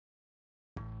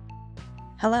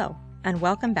Hello, and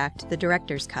welcome back to The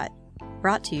Director's Cut,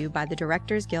 brought to you by the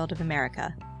Directors Guild of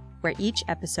America, where each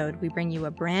episode we bring you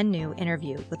a brand new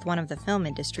interview with one of the film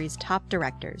industry's top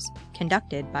directors,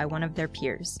 conducted by one of their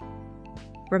peers.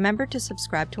 Remember to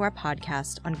subscribe to our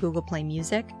podcast on Google Play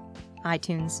Music,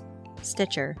 iTunes,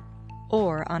 Stitcher,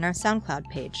 or on our SoundCloud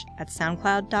page at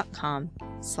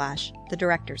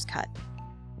soundcloud.com/thedirectorscut.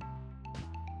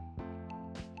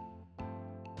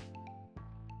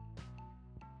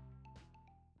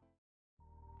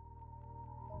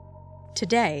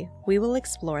 Today, we will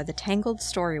explore the tangled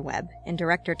story web in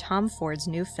director Tom Ford's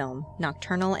new film,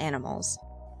 Nocturnal Animals.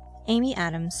 Amy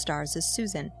Adams stars as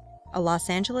Susan, a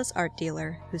Los Angeles art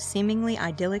dealer whose seemingly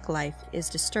idyllic life is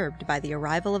disturbed by the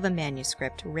arrival of a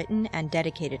manuscript written and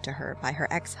dedicated to her by her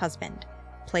ex-husband,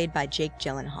 played by Jake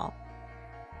Gyllenhaal.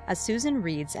 As Susan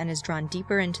reads and is drawn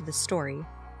deeper into the story,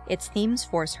 its themes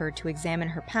force her to examine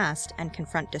her past and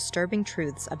confront disturbing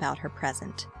truths about her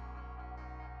present.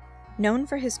 Known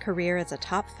for his career as a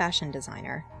top fashion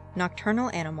designer, Nocturnal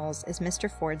Animals is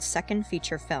Mr. Ford's second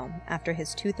feature film after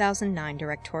his 2009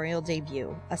 directorial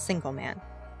debut, A Single Man.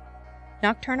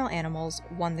 Nocturnal Animals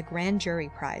won the Grand Jury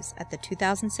Prize at the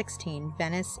 2016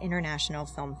 Venice International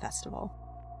Film Festival.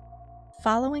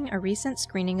 Following a recent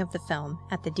screening of the film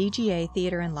at the DGA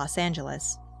Theater in Los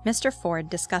Angeles, Mr. Ford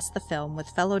discussed the film with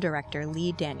fellow director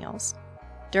Lee Daniels.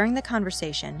 During the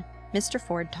conversation, Mr.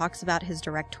 Ford talks about his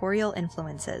directorial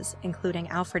influences, including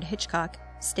Alfred Hitchcock,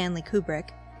 Stanley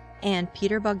Kubrick, and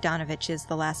Peter Bogdanovich's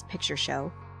The Last Picture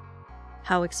Show,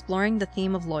 how exploring the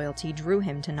theme of loyalty drew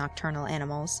him to Nocturnal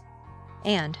Animals,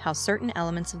 and how certain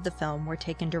elements of the film were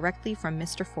taken directly from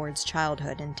Mr. Ford's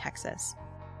childhood in Texas.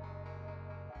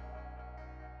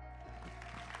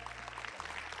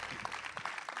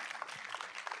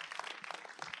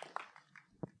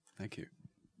 Thank you.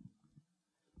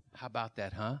 How about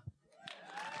that, huh?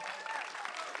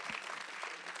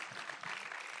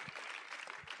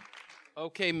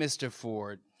 Okay, Mr.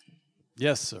 Ford.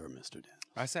 Yes, sir, Mr. Dan.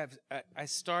 I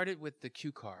started with the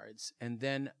cue cards, and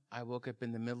then I woke up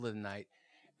in the middle of the night,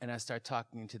 and I started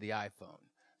talking to the iPhone.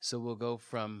 So we'll go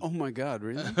from... Oh, my God,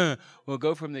 really? We'll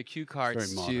go from the cue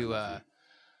cards modern, to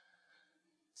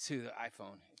the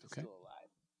iPhone. If it's Okay. still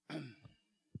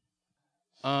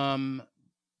alive.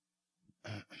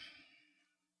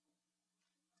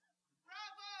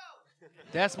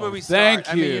 That's where we start.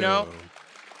 Thank you.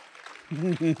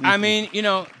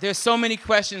 There's so many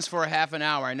questions for a half an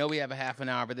hour. I know we have a half an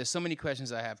hour, but there's so many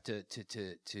questions I have to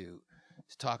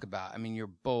talk about. I mean, you're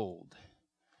bold.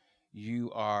 You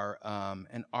are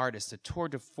an artist, a tour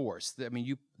de force.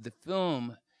 You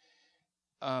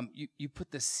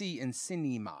put the C in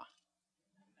cinema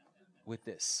with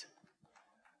this.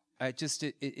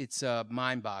 It's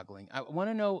mind-boggling. I want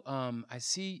to know. I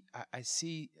see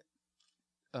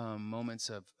moments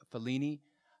of Fellini.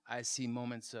 I see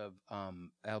moments of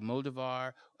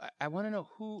Almodovar. I want to know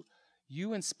who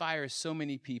you inspire. So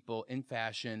many people in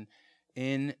fashion,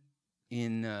 and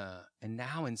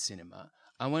now in cinema.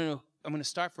 I'm going to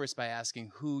start first by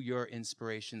asking who your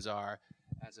inspirations are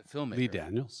as a filmmaker. Lee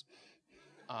Daniels.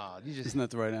 Isn't that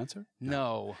the right answer?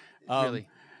 No, really.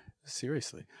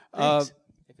 Seriously. Thanks,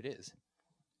 if it is.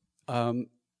 I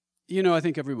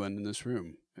think everyone in this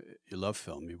room, you love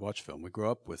film, you watch film, we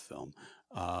grow up with film.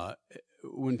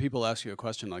 When people ask you a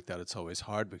question like that, it's always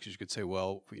hard because you could say,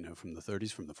 well, from the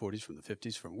 30s, from the 40s, from the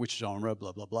 50s, from which genre,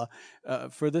 blah, blah, blah.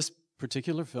 For this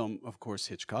particular film, of course,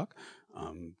 Hitchcock,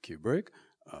 Kubrick,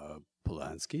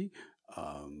 Polanski,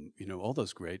 all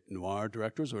those great noir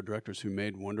directors or directors who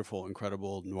made wonderful,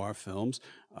 incredible noir films.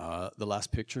 The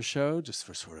Last Picture Show, just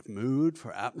for sort of mood,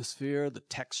 for atmosphere, the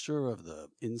texture of the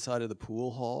inside of the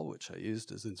pool hall, which I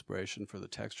used as inspiration for the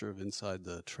texture of inside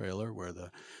the trailer where the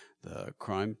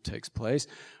crime takes place.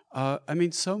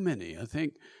 So many. I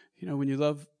think, when you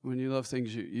love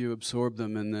things, you absorb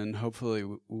them, and then hopefully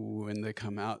when they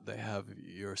come out, they have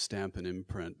your stamp and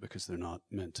imprint because they're not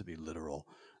meant to be literal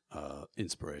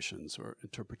inspirations or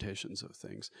interpretations of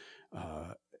things.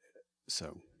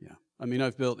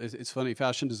 I've built, it's funny,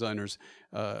 fashion designers,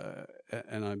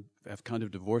 and I've kind of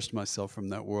divorced myself from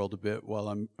that world a bit while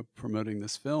I'm promoting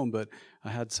this film, but I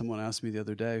had someone ask me the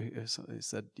other day, they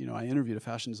said, I interviewed a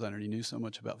fashion designer and he knew so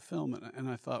much about film, and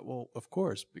I thought, well, of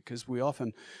course, because we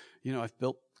often, I've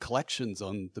built collections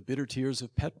on the bitter tears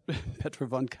of Petra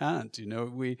von Kant.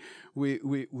 We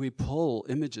pull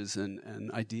images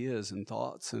and ideas and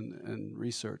thoughts and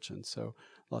research, and so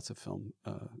lots of film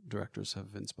directors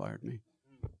have inspired me.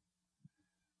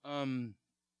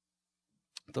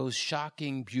 Those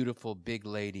shocking, beautiful big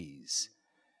ladies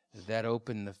that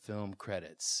open the film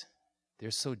credits, they're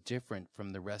so different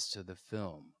from the rest of the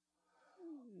film.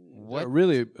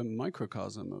 really a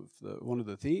microcosm of one of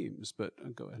the themes. But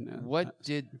go ahead and ask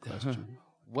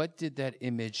what did that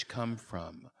image come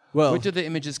from? Well, where did the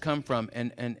images come from?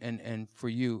 And for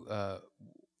you,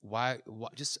 why?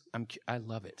 Just I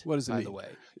love it. What does it mean? By the way,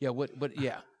 yeah. What?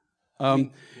 Yeah.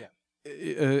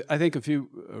 I think a few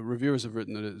reviewers have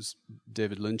written that it is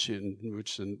David Lynchian,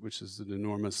 which is an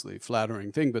enormously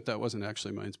flattering thing, but that wasn't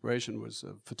actually my inspiration. It was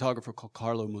a photographer called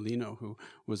Carlo Molino, who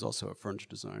was also a furniture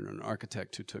designer and an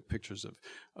architect who took pictures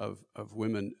of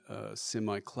women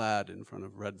semi-clad in front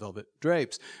of red velvet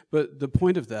drapes. But the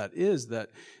point of that is that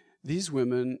these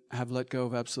women have let go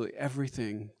of absolutely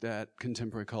everything that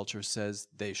contemporary culture says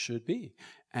they should be.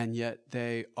 And yet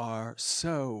they are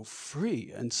so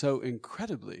free and so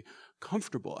incredibly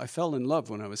comfortable. I fell in love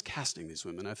when I was casting these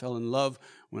women. I fell in love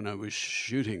when I was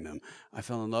shooting them. I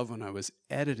fell in love when I was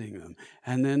editing them.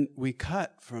 And then we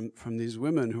cut from these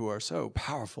women who are so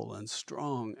powerful and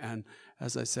strong and,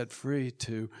 as I said, free,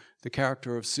 to the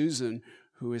character of Susan,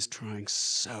 who is trying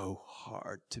so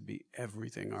hard to be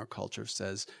everything our culture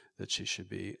says that she should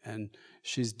be. And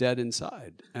she's dead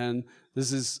inside. And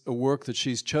this is a work that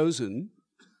she's chosen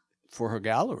for her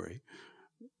gallery,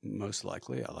 most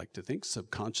likely, I like to think,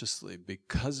 subconsciously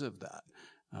because of that.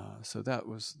 So that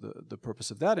was the purpose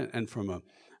of that. And from a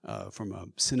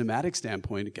cinematic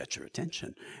standpoint, it gets your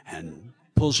attention and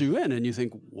pulls you in, and you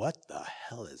think, what the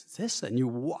hell is this? And you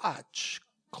watch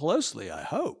closely, I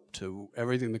hope, to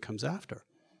everything that comes after.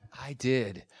 I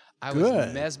did. I Good.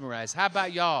 was mesmerized. How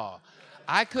about y'all?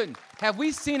 I couldn't. Have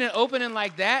we seen an opening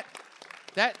like that?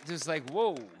 That just like,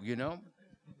 whoa, you know?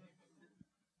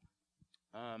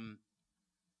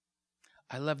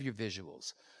 I love your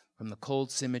visuals, from the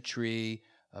cold symmetry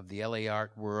of the LA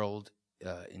art world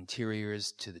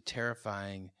interiors to the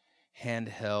terrifying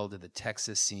handheld of the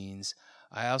Texas scenes.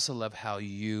 I also love how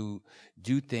you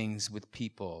do things with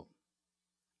people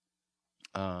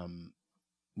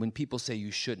when people say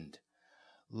you shouldn't.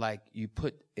 Like you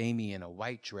put Amy in a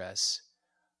white dress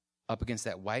up against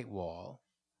that white wall.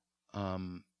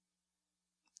 You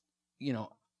know,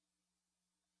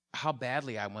 how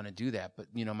badly I want to do that, but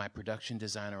you know, my production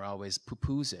designer always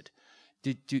poo-poos it.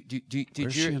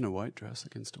 Where's she in a white dress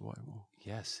against a white wall?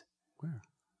 Yes. Where?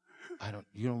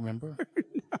 You don't remember?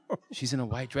 No. She's in a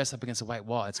white dress up against a white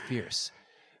wall. It's fierce.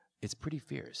 It's pretty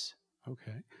fierce.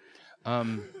 Okay.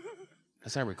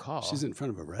 As I recall. She's in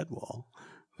front of a red wall.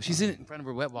 She's in front of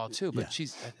a wet wall too, but yeah.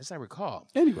 she's, as I recall.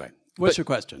 Anyway, what's your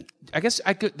question? I guess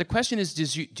the question is: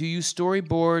 do you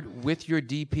storyboard with your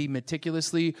DP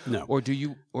meticulously? No. Or do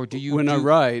you? When I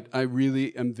write, I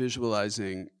really am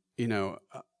visualizing. You know,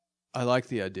 I like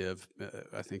the idea of.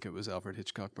 I think it was Alfred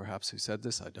Hitchcock, perhaps, who said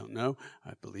this. I don't know.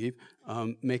 I believe.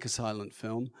 Make a silent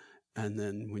film, and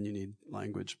then when you need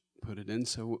language, put it in.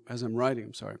 So as I'm writing,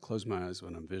 I'm sorry, I close my eyes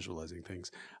when I'm visualizing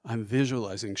things. I'm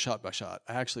visualizing shot by shot.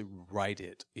 I actually write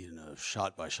it in a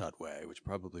shot by shot way, which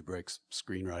probably breaks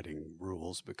screenwriting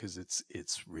rules because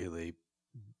it's really,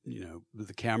 you know,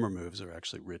 the camera moves are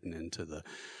actually written into the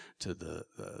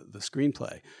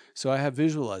screenplay. So I have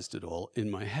visualized it all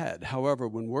in my head. However,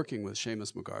 when working with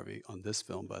Seamus McGarvey on this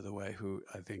film, by the way, who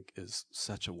I think is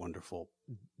such a wonderful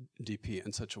DP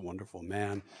and such a wonderful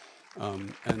man,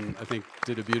 and I think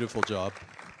did a beautiful job.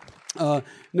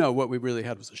 No, what we really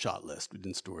had was a shot list. We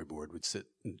didn't storyboard. We'd sit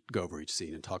and go over each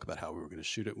scene and talk about how we were going to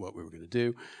shoot it, what we were going to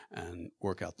do, and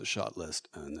work out the shot list,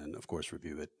 and then, of course,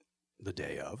 review it the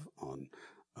day of on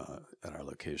at our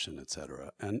location,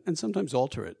 etc. And sometimes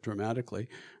alter it dramatically.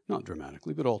 Not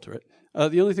dramatically, but alter it.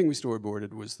 The only thing we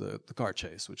storyboarded was the car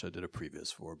chase, which I did a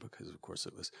previs for because, of course,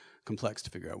 it was complex to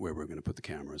figure out where we were going to put the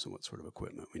cameras and what sort of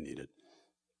equipment we needed.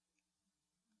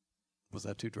 Was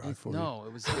that too dry for you? No,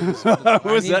 it was.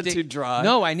 Was that too dry?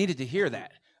 No, I needed to hear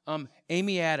that.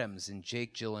 Amy Adams and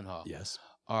Jake Gyllenhaal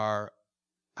are,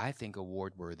 I think,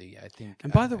 award worthy. I think.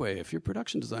 And by the way, if your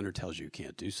production designer tells you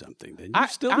can't do something, then you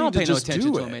still need to just do it. I don't pay no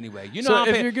attention to him anyway. You know,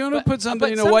 so if you're going to put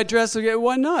something in a white dress, okay,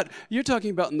 why not? You're talking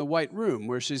about in the white room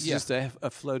where she's just a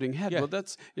floating head. Yeah. Well,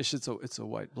 it's a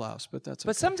white blouse, but that's.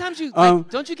 But okay. Sometimes you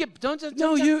don't you get don't.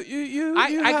 No, you.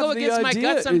 I go against my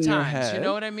gut sometimes. You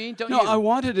know what I mean? Don't no, you? I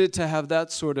wanted it to have that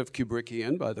sort of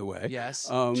Kubrickian, by the way. Yes.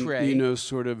 Tray. You know,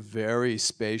 sort of very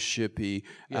spaceshipy,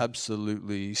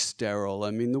 absolutely sterile.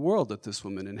 I mean, the world that this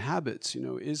woman inhabits, you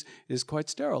know, is quite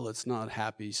sterile. It's not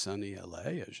happy, sunny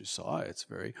LA, as you saw. It's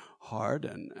very hard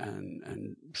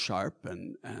and sharp,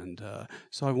 and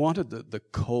so I wanted the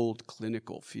cold,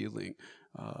 clinical feeling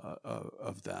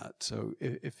of that. So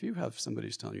if you have somebody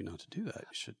who's telling you not to do that,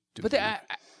 you should do it. But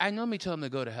I normally tell them to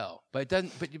go to hell, but it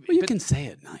doesn't. But you can say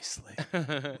it nicely.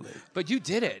 But you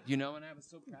did it, you know, and I was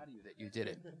so proud of you that you did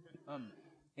it.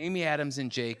 Amy Adams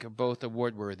and Jake are both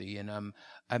award-worthy, and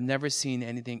I've never seen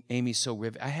anything Amy so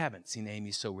riveting. I haven't seen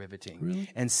Amy so riveting. Really?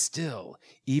 And still,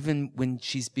 even when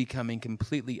she's becoming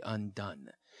completely undone,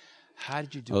 how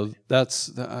did you do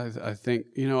it? I think,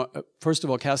 first of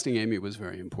all, casting Amy was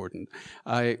very important.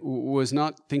 I was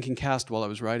not thinking cast while I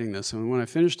was writing this, and when I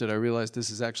finished it, I realized this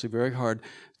is actually very hard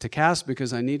to cast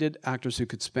because I needed actors who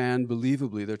could span,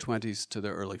 believably, their 20s to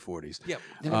their early 40s. Yeah,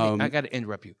 I got to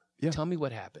interrupt you. Yeah. Tell me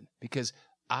what happened, because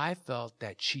I felt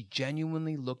that she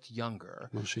genuinely looked younger.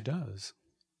 Well, she does.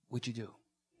 What'd you do?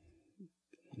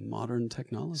 Modern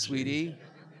technology. Sweetie,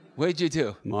 what'd you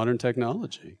do? Modern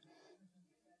technology.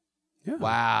 Yeah.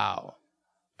 Wow.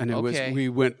 And we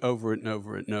went over it and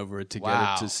over it and over it to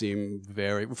get it to seem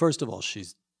very, first of all,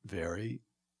 she's very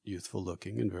youthful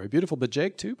looking and very beautiful, but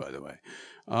Jake too, by the way.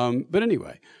 But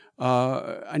anyway,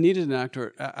 I needed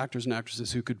actors and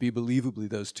actresses who could be believably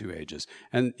those two ages.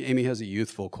 And Amy has a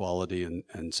youthful quality,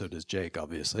 and so does Jake,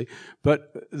 obviously.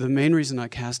 But the main reason I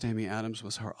cast Amy Adams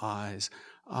was her eyes.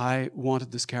 I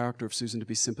wanted this character of Susan to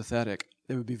be sympathetic.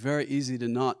 It would be very easy to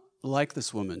not like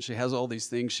this woman. She has all these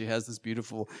things. She has this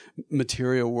beautiful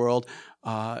material world.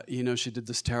 She did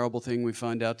this terrible thing. We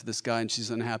find out to this guy, and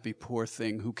she's unhappy. Poor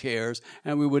thing. Who cares?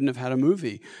 And we wouldn't have had a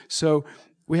movie. So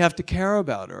we have to care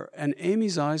about her. And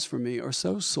Amy's eyes, for me, are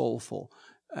so soulful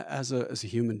as a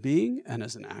human being and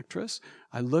as an actress.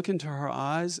 I look into her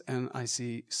eyes, and I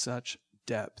see such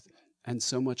depth and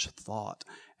so much thought.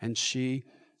 And she,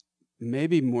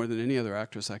 maybe more than any other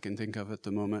actress I can think of at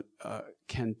the moment,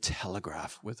 can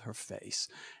telegraph with her face.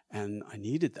 And I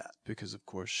needed that because, of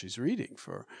course, she's reading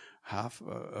for half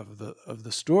of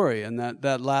the story. And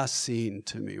that last scene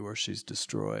to me where she's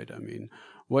destroyed, I mean,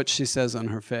 what she says on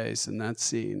her face in that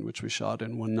scene, which we shot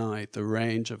in one night, the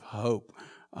range of hope,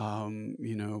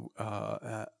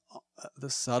 the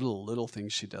subtle little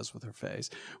things she does with her face,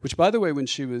 which, by the way, when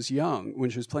she was young, when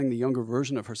she was playing the younger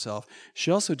version of herself, she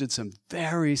also did some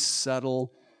very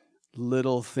subtle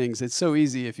little things. It's so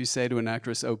easy if you say to an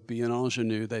actress, oh, be an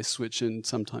ingenue, they switch in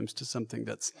sometimes to something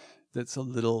that's a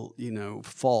little,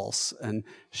 false. And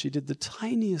she did the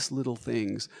tiniest little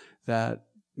things that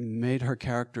made her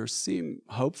character seem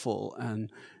hopeful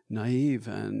and naive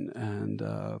and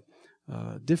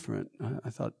different. I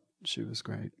thought she was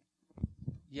great.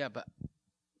 Yeah, but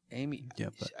Amy,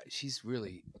 she's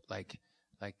really like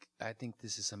I think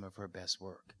this is some of her best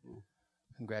work.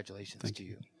 Congratulations to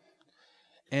you.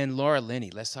 And Laura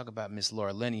Linney. Let's talk about Miss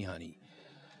Laura Linney, honey.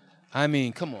 I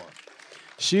mean, come on.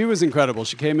 She was incredible.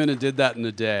 She came in and did that in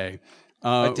a day.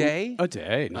 A day? A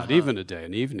day, not even a day,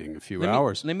 an evening, a few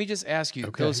hours. Let me just ask you,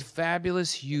 those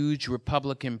fabulous, huge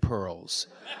Republican pearls,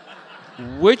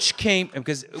 which came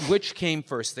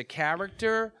first, the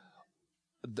character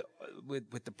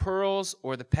with the pearls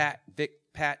or the Pat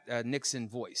Nixon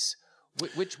voice?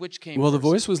 Which came first? Well, the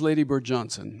voice was Lady Bird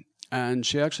Johnson, and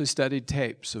she actually studied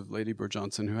tapes of Lady Bird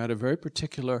Johnson, who had a very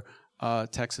particular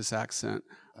Texas accent,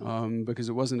 because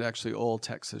it wasn't actually all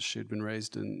Texas. She had been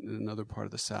raised in another part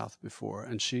of the South before,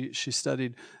 and she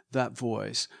studied that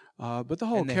voice. But the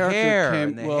whole character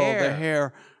came. The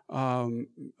hair. I'm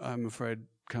afraid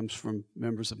comes from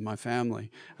members of my family.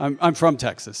 I'm from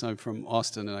Texas. I'm from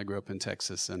Austin, and I grew up in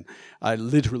Texas. And I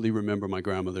literally remember my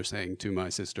grandmother saying to my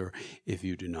sister, "If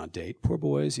you do not date poor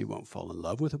boys, you won't fall in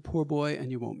love with a poor boy,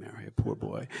 and you won't marry a poor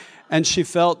boy." And she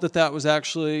felt that was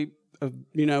actually a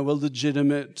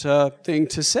legitimate thing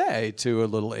to say to a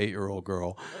little 8-year-old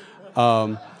girl.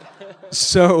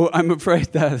 So I'm afraid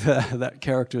that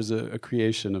character is a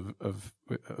creation of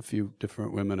a few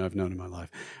different women I've known in my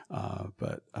life.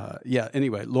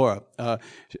 Anyway, Laura,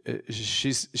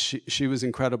 she was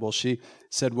incredible. She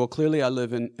said, well, clearly I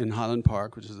live in Highland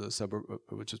Park, which is a suburb,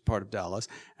 which is part of Dallas.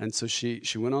 And so she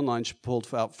went online, she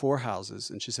pulled out 4 houses,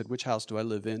 and she said, which house do I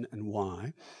live in and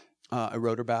why? I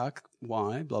wrote her back,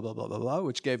 why, blah, blah, blah, blah, blah,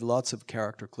 which gave lots of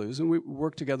character clues. And we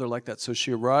worked together like that. So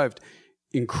she arrived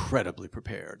incredibly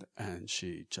prepared, and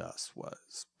she just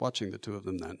was. Watching the two of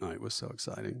them that night was so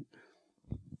exciting.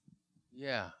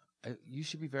 Yeah, you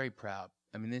should be very proud.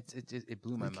 I mean, it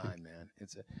blew my mind, man.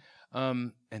 It's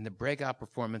and the breakout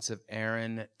performance of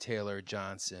Aaron Taylor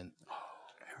Johnson. Oh,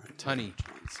 Aaron Taylor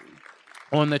Johnson.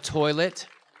 On the toilet.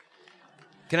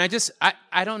 Can I just?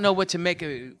 I don't know what to make of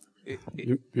it.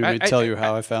 You may tell you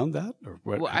how I found that, or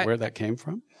where that came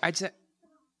from?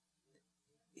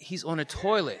 He's on a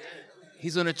toilet.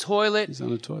 He's on a toilet. He's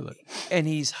on a toilet. And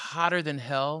he's hotter than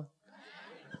hell.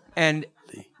 And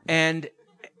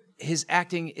his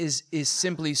acting is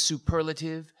simply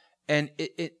superlative. And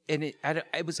it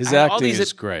was his acting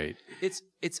is great.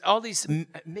 It's all these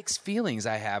mixed feelings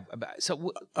I have about.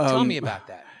 So tell me about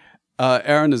that.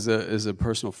 Aaron is a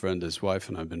personal friend. His wife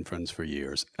and I have been friends for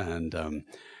years, and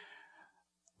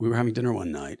we were having dinner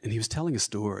one night, and he was telling a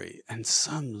story, and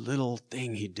some little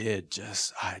thing he did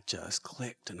I just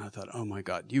clicked, and I thought, oh my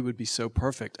God, you would be so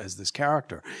perfect as this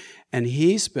character. And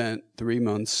he spent 3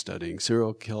 months studying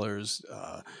serial killers.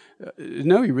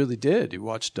 No, he really did. He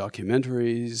watched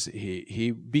documentaries.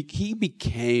 He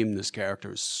became this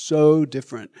character so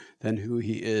different than who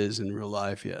he is in real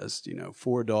life. He has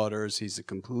 4 daughters. He's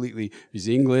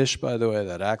English, by the way.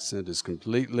 That accent is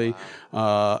completely.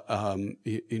 Wow.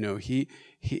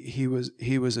 He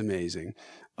was amazing.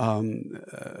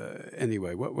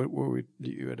 Anyway, what were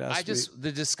you had asked me?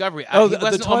 The discovery. Oh, he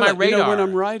wasn't the toilet. on my radar. When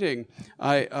I'm writing,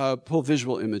 I pull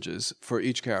visual images for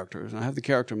each character. And I have the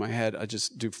character in my head. I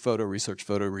just do photo research.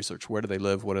 Where do they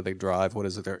live? What do they drive? What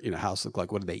does their house look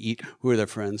like? What do they eat? Who are their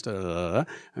friends? Da, da, da, da.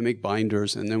 I make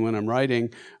binders, and then when I'm writing,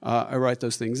 I write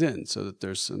those things in so that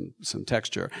there's some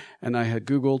texture. And I had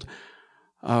Googled.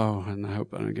 Oh, and I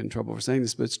hope I don't get in trouble for saying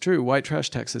this, but it's true. White trash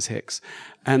Texas Hicks.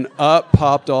 And up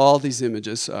popped all these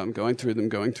images. So I'm going through them,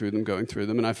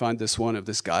 and I find this one of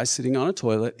this guy sitting on a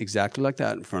toilet exactly like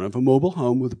that in front of a mobile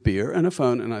home with a beer and a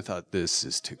phone, and I thought, this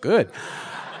is too good.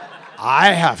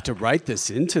 I have to write this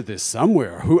into this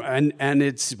somewhere. And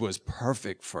it was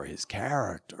perfect for his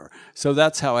character. So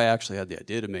that's how I actually had the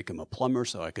idea to make him a plumber,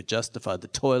 so I could justify the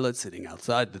toilet sitting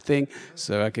outside the thing,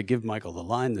 so I could give Michael the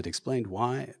line that explained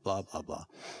why, blah, blah, blah.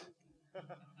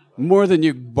 More than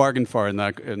you bargained for in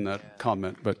that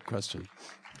comment, but question.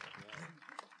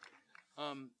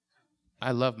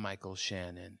 I love Michael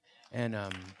Shannon. And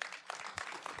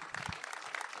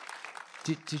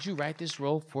did you write this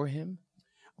role for him?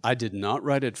 I did not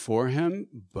write it for him,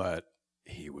 but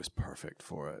he was perfect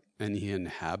for it. And he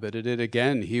inhabited it.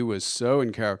 Again, he was so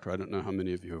in character. I don't know how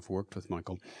many of you have worked with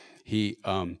Michael.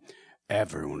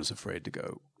 Everyone was afraid to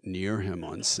go near him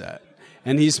on set.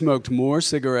 And he smoked more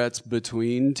cigarettes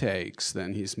between takes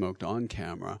than he smoked on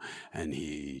camera. And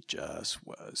he just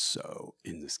was so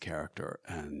in this character.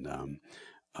 And,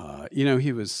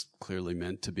 he was clearly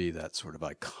meant to be that sort of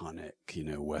iconic,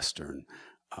 Western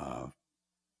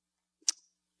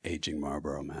aging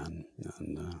Marlboro man.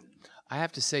 And I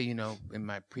have to say, in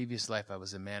my previous life, I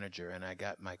was a manager, and I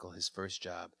got Michael his first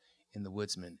job in The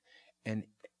Woodsman, and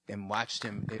watched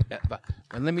him.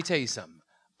 And let me tell you something.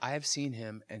 I have seen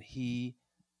him, and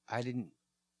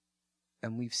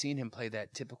we've seen him play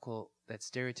that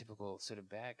stereotypical sort of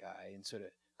bad guy and sort of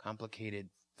complicated,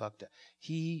 fucked up.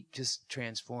 He just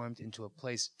transformed into a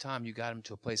place. Tom, you got him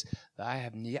to a place that I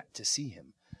have yet to see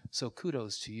him. So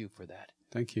kudos to you for that.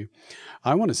 Thank you.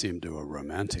 I want to see him do a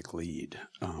romantic lead,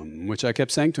 which I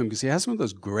kept saying to him because he has one of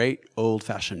those great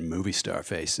old-fashioned movie star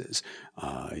faces.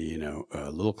 A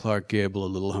little Clark Gable, a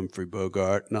little Humphrey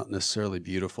Bogart, not necessarily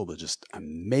beautiful, but just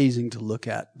amazing to look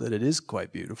at, that it is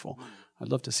quite beautiful. I'd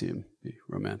love to see him be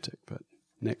romantic, but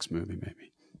next movie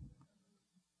maybe.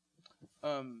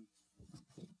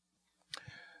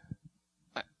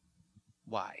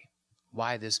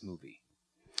 Why this movie?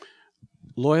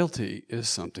 Loyalty is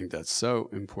something that's so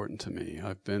important to me.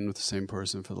 I've been with the same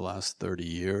person for the last 30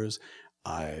 years.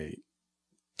 I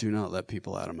do not let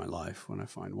people out of my life when I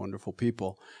find wonderful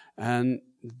people. And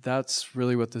that's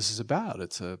really what this is about.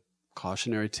 It's a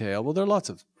cautionary tale. Well, there are lots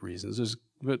of reasons,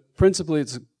 but principally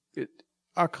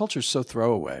our culture is so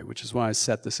throwaway, which is why I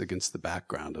set this against the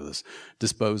background of this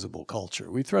disposable culture.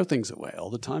 We throw things away all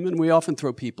the time, and we often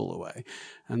throw people away.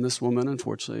 And this woman,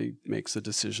 unfortunately, makes a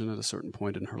decision at a certain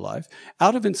point in her life,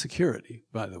 out of insecurity,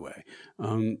 by the way.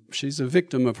 She's a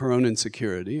victim of her own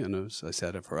insecurity, and as I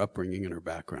said, of her upbringing and her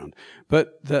background.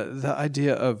 But the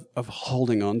idea of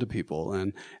holding on to people,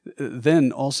 and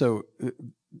then also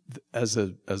as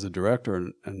a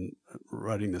director and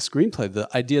writing the screenplay, the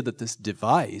idea that this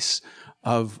device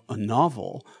of a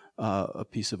novel, a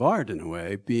piece of art in a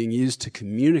way, being used to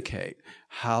communicate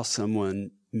how someone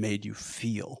made you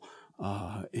feel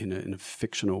in a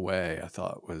fictional way, I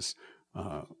thought was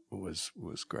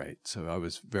great. So I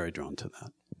was very drawn to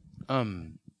that.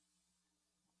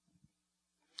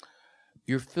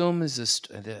 Your film is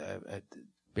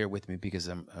bear with me because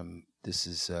this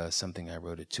is something I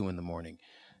wrote at 2 a.m,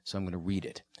 so I'm going to read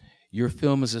it. Your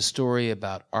film is a story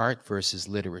about art versus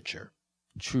literature,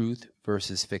 truth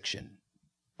versus fiction,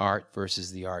 art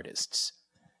versus the artists.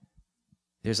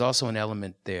 There's also an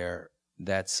element there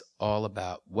that's all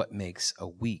about what makes a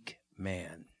weak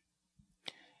man.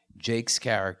 Jake's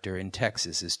character in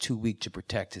Texas is too weak to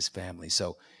protect his family,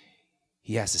 so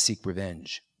he has to seek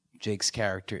revenge. Jake's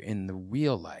character in the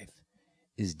real life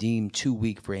is deemed too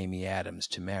weak for Amy Adams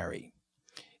to marry.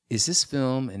 Is this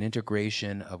film an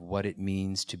integration of what it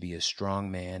means to be a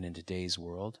strong man in today's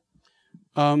world?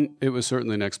 It was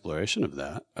certainly an exploration of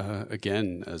that.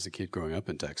 Again, as a kid growing up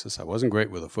in Texas, I wasn't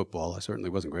great with a football. I certainly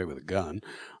wasn't great with a gun.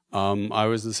 I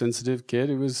was the sensitive kid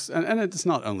who was, and it's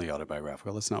not only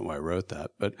autobiographical. That's not why I wrote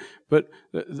that. But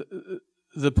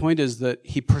the point is that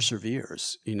he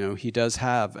perseveres. He does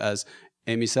have, as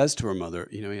Amy says to her mother,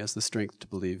 he has the strength to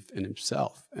believe in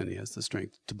himself, and he has the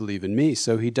strength to believe in me.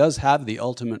 So he does have the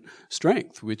ultimate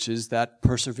strength, which is that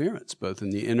perseverance, both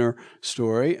in the inner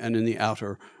story and in the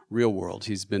outer real world.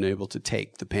 He's been able to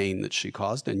take the pain that she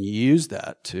caused and use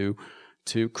that to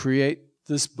create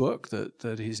this book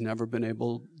that he's never been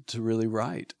able to really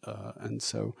write. And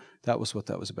so that was what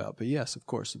that was about. But yes, of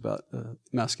course, about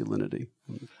masculinity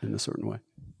in a certain way.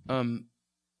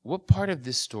 What part of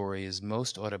this story is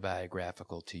most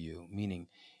autobiographical to you? Meaning,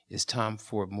 is Tom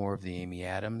Ford more of the Amy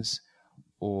Adams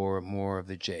or more of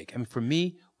the Jake? I mean, for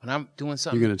me, when I'm doing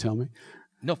something... You're going to tell me?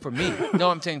 No, for me. No,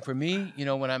 I'm saying for me,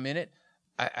 when I'm in it,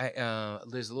 I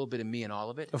there's a little bit of me in all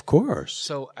of it. Of course.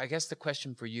 So I guess the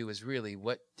question for you is really,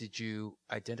 what did you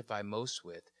identify most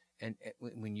with and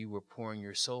when you were pouring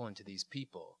your soul into these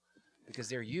people? Because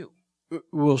they're you.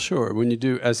 Well, sure. When you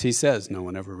do, as he says, no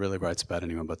one ever really writes about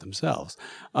anyone but themselves,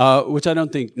 which I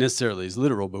don't think necessarily is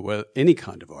literal, but with any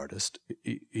kind of artist,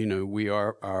 we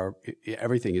are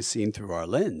everything is seen through our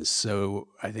lens. So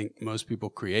I think most people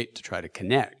create to try to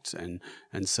connect, and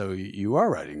so you are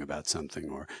writing about something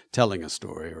or telling a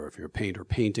story, or if you're a painter,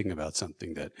 painting about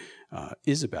something that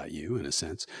is about you in a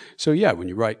sense. So yeah, when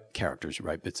you write characters, you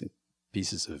write bits and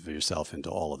pieces of yourself into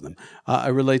all of them. I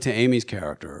relate to Amy's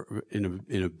character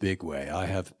in a big way. I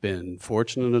have been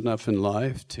fortunate enough in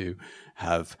life to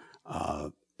have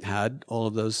had all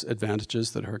of those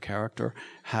advantages that her character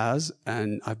has,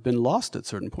 and I've been lost at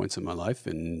certain points in my life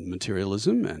in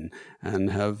materialism and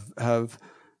have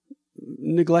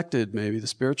neglected maybe the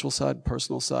spiritual side,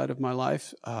 personal side of my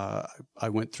life. I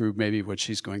went through maybe what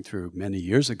she's going through many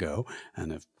years ago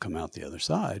and have come out the other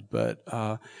side, but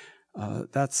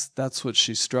that's what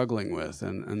she's struggling with,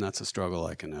 and that's a struggle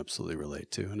I can absolutely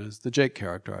relate to. And as the Jake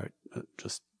character, I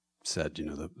just said,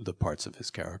 the parts of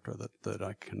his character that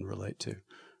I can relate to.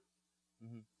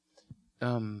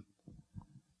 Mm-hmm.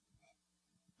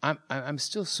 I'm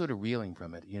still sort of reeling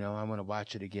from it. I want to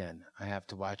watch it again. I have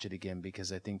to watch it again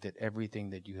because I think that everything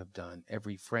that you have done,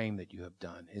 every frame that you have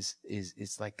done, is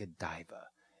it's like a diva.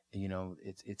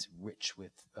 It's rich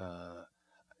with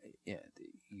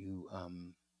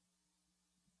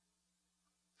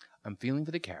I'm feeling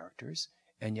for the characters,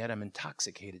 and yet I'm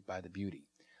intoxicated by the beauty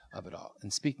of it all.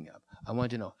 And speaking of, I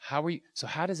wanted to know, how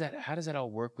does that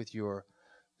all work with your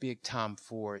big Tom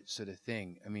Ford sort of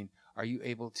thing? I mean,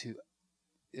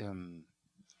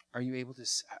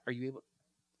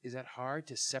 is that hard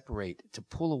to separate, to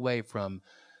pull away from,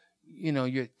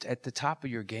 you're at the top of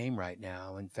your game right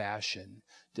now in fashion.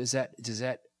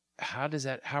 How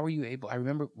are you able? I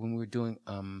remember when we were doing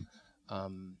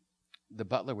The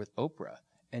Butler with Oprah,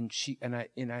 and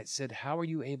I said, how are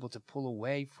you able to pull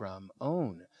away from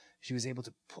OWN? She was able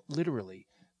to literally,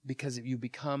 because if you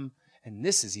become, and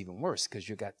this is even worse because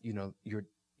you're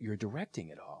directing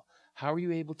it all. How are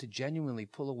you able to genuinely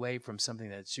pull away from something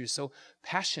that you're so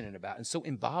passionate about and so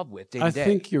involved with day to day? I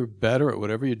think you're better at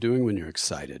whatever you're doing when you're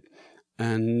excited.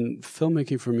 And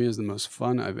filmmaking for me is the most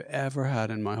fun I've ever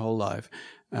had in my whole life.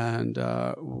 And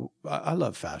I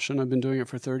love fashion. I've been doing it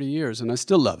for 30 years, and I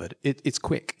still love it. It's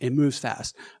quick. It moves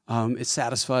fast. It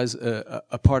satisfies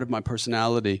a part of my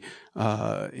personality.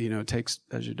 It takes,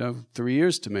 as you know, 3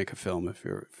 years to make a film if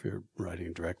you're writing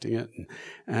and directing it.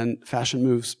 And fashion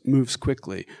moves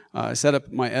quickly. I set up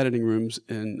my editing rooms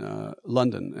in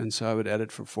London, and so I would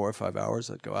edit for 4 or 5 hours.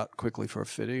 I'd go out quickly for a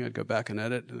fitting. I'd go back and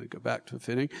edit, and I'd go back to a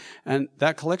fitting. And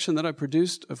that collection that I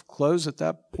produced of clothes at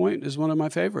that point is one of my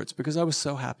favorites because I was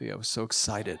so happy. I was so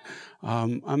excited.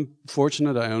 I'm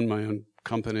fortunate. I own my own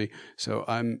company, so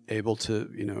I'm able to,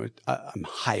 I'm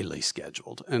highly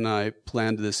scheduled. And I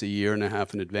planned this 1.5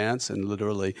 years in advance and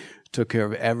literally took care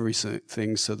of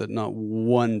everything so that not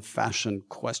one fashion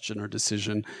question or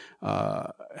decision I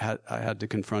had to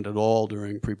confront at all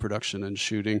during pre-production and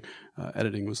shooting.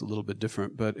 Editing was a little bit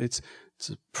different, but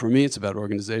for me, it's about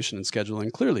organization and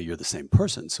scheduling. Clearly, you're the same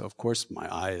person, so of course my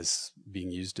eye is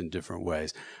being used in different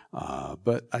ways,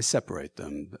 but I separate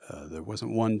them. There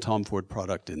wasn't one Tom Ford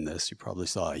product in this. You probably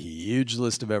saw a huge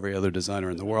list of every other designer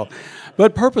in the world,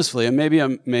 but purposefully, and maybe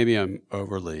I'm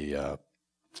overly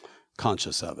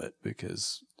conscious of it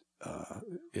because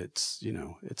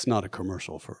it's not a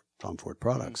commercial for Tom Ford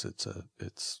products.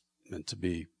 It's meant to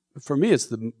be. For me, it's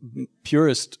the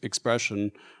purest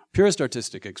expression purest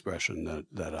artistic expression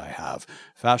that I have.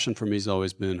 Fashion for me has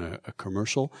always been a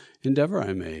commercial endeavor.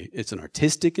 It's an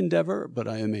artistic endeavor, but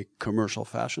I am a commercial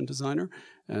fashion designer.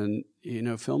 And,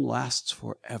 film lasts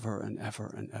forever and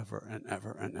ever and ever and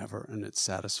ever and ever, and it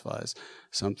satisfies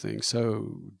something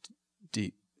so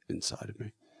deep inside of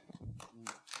me.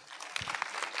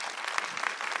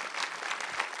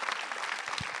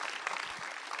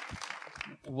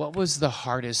 What was the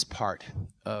hardest part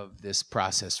of this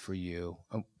process for you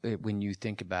when you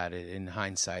think about it in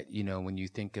hindsight? When you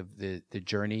think of the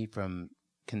journey from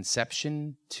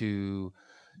conception to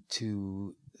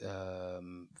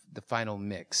the final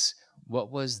mix,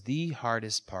 what was the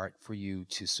hardest part for you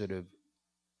to sort of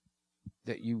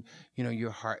that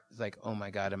your heart like, oh my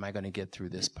God, am I going to get through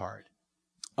this part?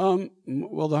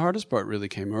 Well, the hardest part really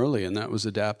came early, and that was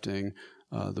adapting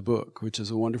the book, which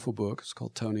is a wonderful book. It's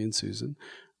called Tony and Susan.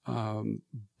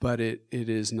 But it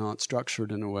is not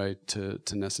structured in a way to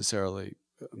necessarily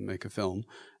make a film.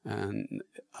 And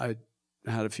I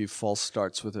had a few false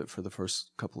starts with it for the first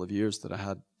couple of years that I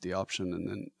had the option, and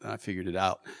then I figured it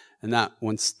out. And that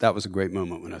was a great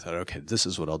moment when I thought, okay, this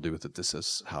is what I'll do with it. This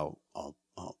is how I'll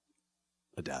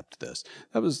adapt this.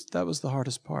 That was the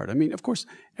hardest part. I mean, of course,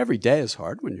 every day is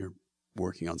hard when you're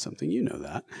working on something,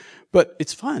 that. But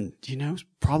it's fun,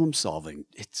 problem solving.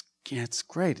 It's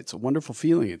great. It's a wonderful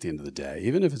feeling at the end of the day,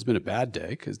 even if it's been a bad day,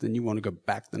 because then you want to go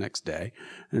back the next day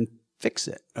and fix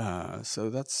it.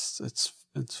 So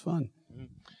it's fun.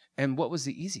 And what was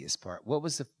the easiest part? What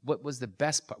was the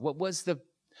best part? What was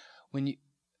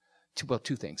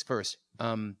two things. First,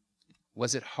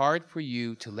 was it hard for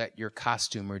you to let your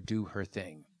costumer do her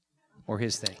thing or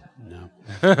his thing? No.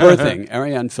 Her thing,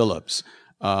 Ariane Phillips.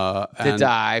 To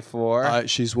die for.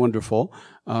 She's wonderful.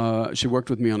 She worked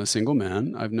with me on A Single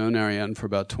Man. I've known Ariane for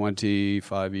about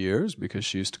 25 years because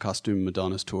she used to costume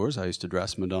Madonna's tours. I used to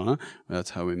dress Madonna. That's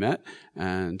how we met.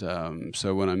 And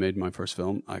so when I made my first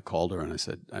film, I called her and I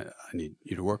said, I need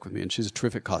you to work with me. And she's a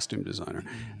terrific costume designer.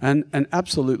 And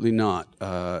absolutely not,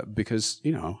 because,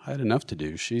 I had enough to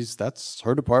do. That's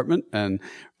her department. And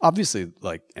obviously,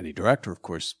 like any director, of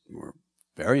course, we're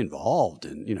very involved,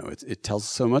 and it tells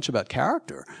so much about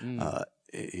character.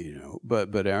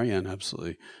 But Ariane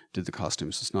absolutely did the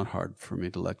costumes. It's not hard for me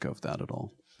to let go of that at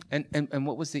all. And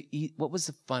what was the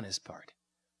funnest part?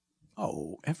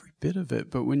 Oh, every bit of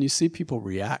it. But when you see people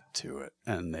react to it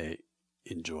and they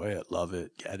enjoy it, love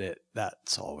it, get it,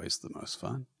 that's always the most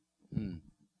fun. When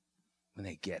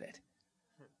they get it.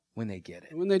 When they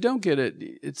don't get it,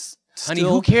 it's Honey,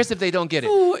 who cares if they don't get it?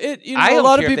 Oh, I don't a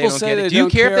lot care of people if they don't say get they it. Do you don't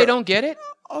care if they don't get it?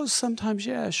 Oh, sometimes,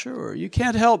 yeah, sure. You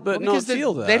can't help but not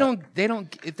feel that. If they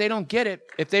don't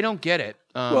get it.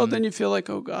 Well, then you feel like,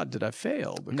 oh God, did I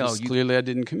fail? Because clearly I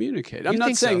didn't communicate. I'm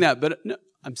not saying that, but no,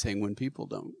 I'm saying when people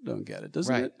don't get it,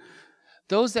 doesn't it?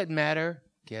 Those that matter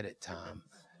get it, Tom.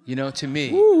 To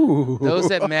me, Ooh. Those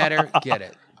that matter get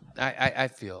it. I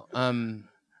feel.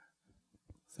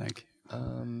 Thank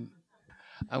you.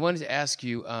 I wanted to ask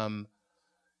you,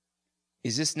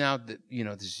 is this now this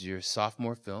is your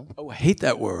sophomore film? Oh, I hate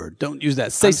that word. Don't use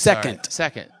that. Say second.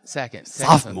 Second.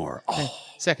 Sophomore.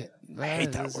 Second. I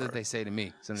hate that This is word. what they say to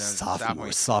me.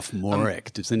 Sometimes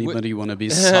Sophomoric. Does anybody want to be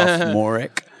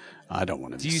sophomoric? I don't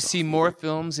want to be. Do you see more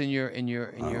films in your?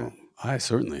 I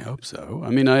certainly hope so. I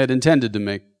mean, I had intended to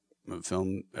make a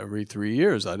film every 3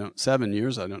 years. 7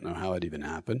 years. I don't know how it even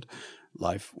happened.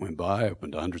 Life went by. I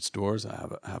opened 100 stores. I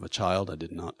have a child. I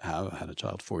did not have. I had a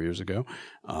child 4 years ago,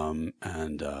 and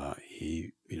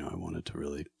he. I wanted to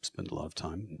really spend a lot of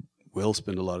time. Will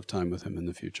spend a lot of time with him in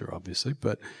the future, obviously.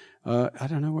 But I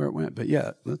don't know where it went. But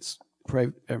yeah, let's pray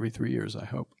every 3 years. I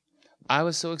hope. I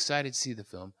was so excited to see the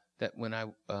film that when I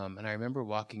and I remember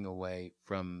walking away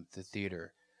from the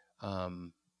theater.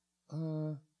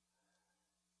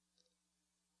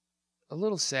 A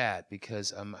little sad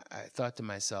because I thought to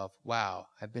myself, wow,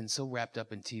 I've been so wrapped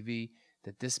up in TV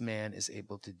that this man is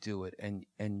able to do it and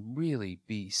really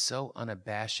be so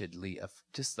unabashedly,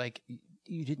 just like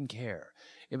you didn't care.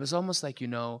 It was almost like,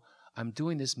 I'm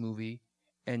doing this movie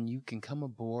and you can come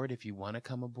aboard if you want to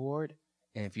come aboard.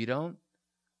 And if you don't,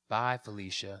 bye,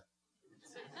 Felicia.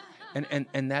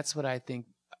 And that's what I think.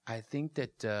 I think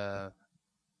that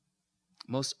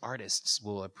most artists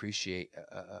will appreciate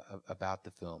about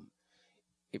the film.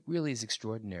 It really is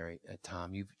extraordinary,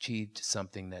 Tom. You've achieved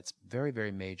something that's very,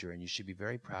 very major, and you should be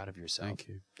very proud of yourself. Thank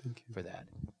you for that.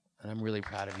 And I'm really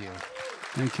proud of you.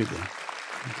 Thank you, Bill.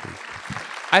 Thank you.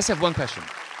 I just have one question.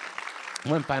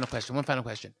 One final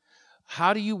question.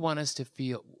 How do you want us to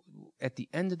feel at the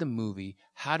end of the movie?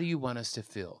 How do you want us to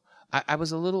feel? I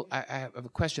have a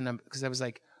question because I was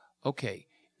like, okay,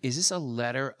 is this a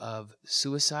letter of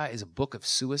suicide? Is a book of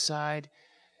suicide?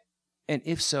 And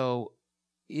if so,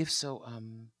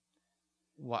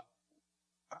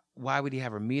 why would he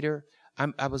have her meet her? I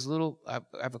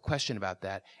have a question about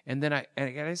that. And then I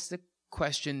guess the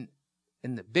question,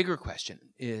 and the bigger question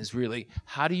is really,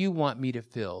 how do you want me to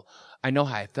feel? I know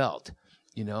how I felt,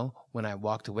 when I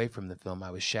walked away from the film.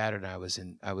 I was shattered. I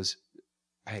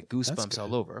had goosebumps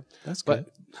all over. That's good.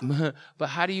 But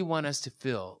how do you want us to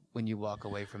feel when you walk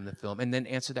away from the film? And then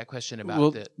answer that question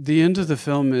about the end of the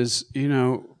film is,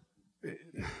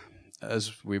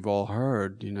 as we've all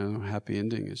heard, happy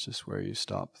ending is just where you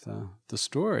stop the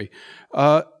story.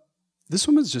 This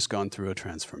woman's just gone through a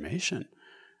transformation.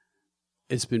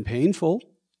 It's been painful.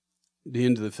 The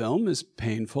end of the film is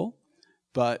painful,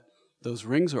 but those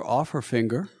rings are off her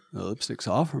finger, the lipstick's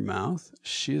off her mouth.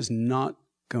 She is not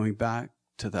going back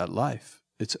to that life.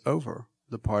 It's over.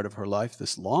 The part of her life,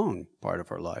 this long part of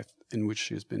her life, in which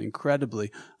she has been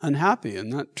incredibly unhappy,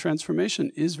 and that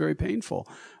transformation is very painful.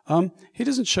 He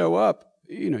doesn't show up.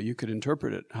 You could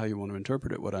interpret it how you want to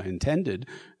interpret it. What I intended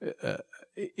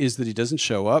is that he doesn't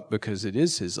show up because it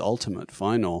is his ultimate,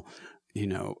 final,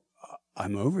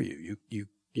 I'm over you.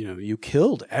 You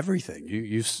killed everything.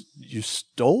 You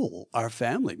stole our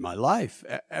family, my life,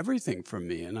 everything from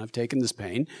me. And I've taken this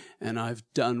pain and I've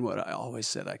done what I always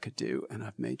said I could do. And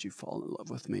I've made you fall in love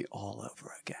with me all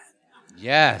over again.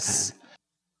 Yes.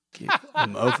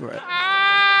 I'm over it.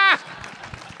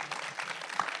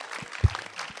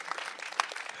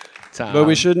 Tom. But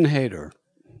we shouldn't hate her.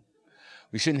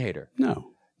 We shouldn't hate her.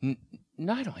 No.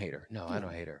 No, I don't hate her. No, I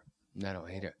don't hate her. No, I don't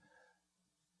hate her.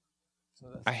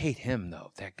 I hate him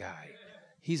though. That guy,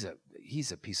 he's a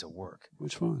piece of work.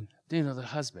 Which one? The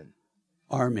husband.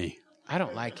 Army. I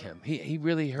don't like him. He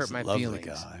really hurt my lovely feelings.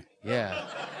 Guy. Yeah,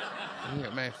 he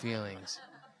hurt my feelings.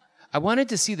 I wanted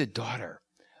to see the daughter.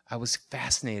 I was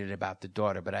fascinated about the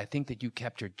daughter, but I think that you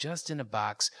kept her just in a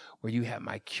box where you had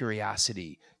my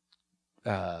curiosity.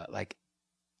 Like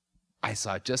I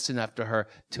saw just enough to her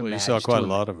to imagine. You saw quite a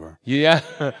lot of her. Yeah,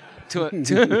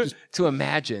 to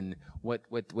imagine what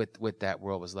that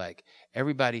world was like.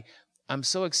 Everybody, I'm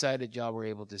so excited y'all were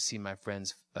able to see my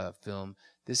friend's film.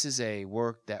 This is a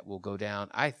work that will go down,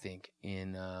 I think,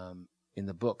 in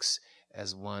the books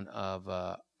as one of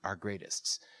our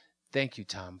greatest. Thank you,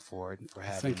 Tom Ford, for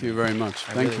having me. Thank you very much.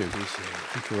 Thank you. Appreciate it.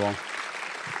 Thank you all.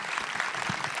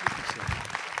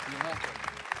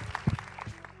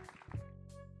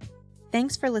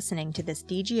 Thanks for listening to this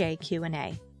DGA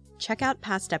Q&A. Check out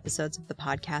past episodes of the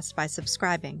podcast by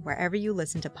subscribing wherever you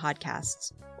listen to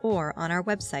podcasts or on our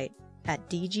website at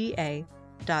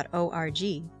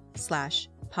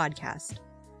dga.org/podcast.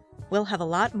 We'll have a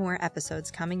lot more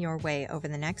episodes coming your way over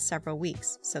the next several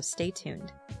weeks, so stay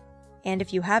tuned. And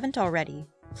if you haven't already,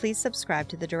 please subscribe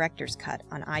to The Director's Cut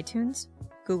on iTunes,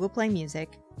 Google Play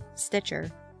Music,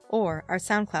 Stitcher, or our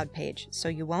SoundCloud page so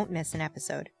you won't miss an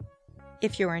episode.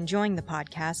 If you're enjoying the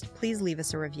podcast, please leave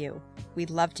us a review.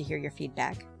 We'd love to hear your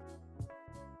feedback.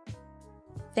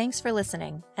 Thanks for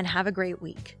listening, and have a great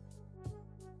week.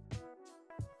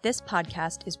 This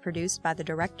podcast is produced by the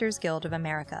Directors Guild of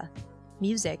America.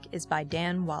 Music is by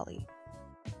Dan Wally.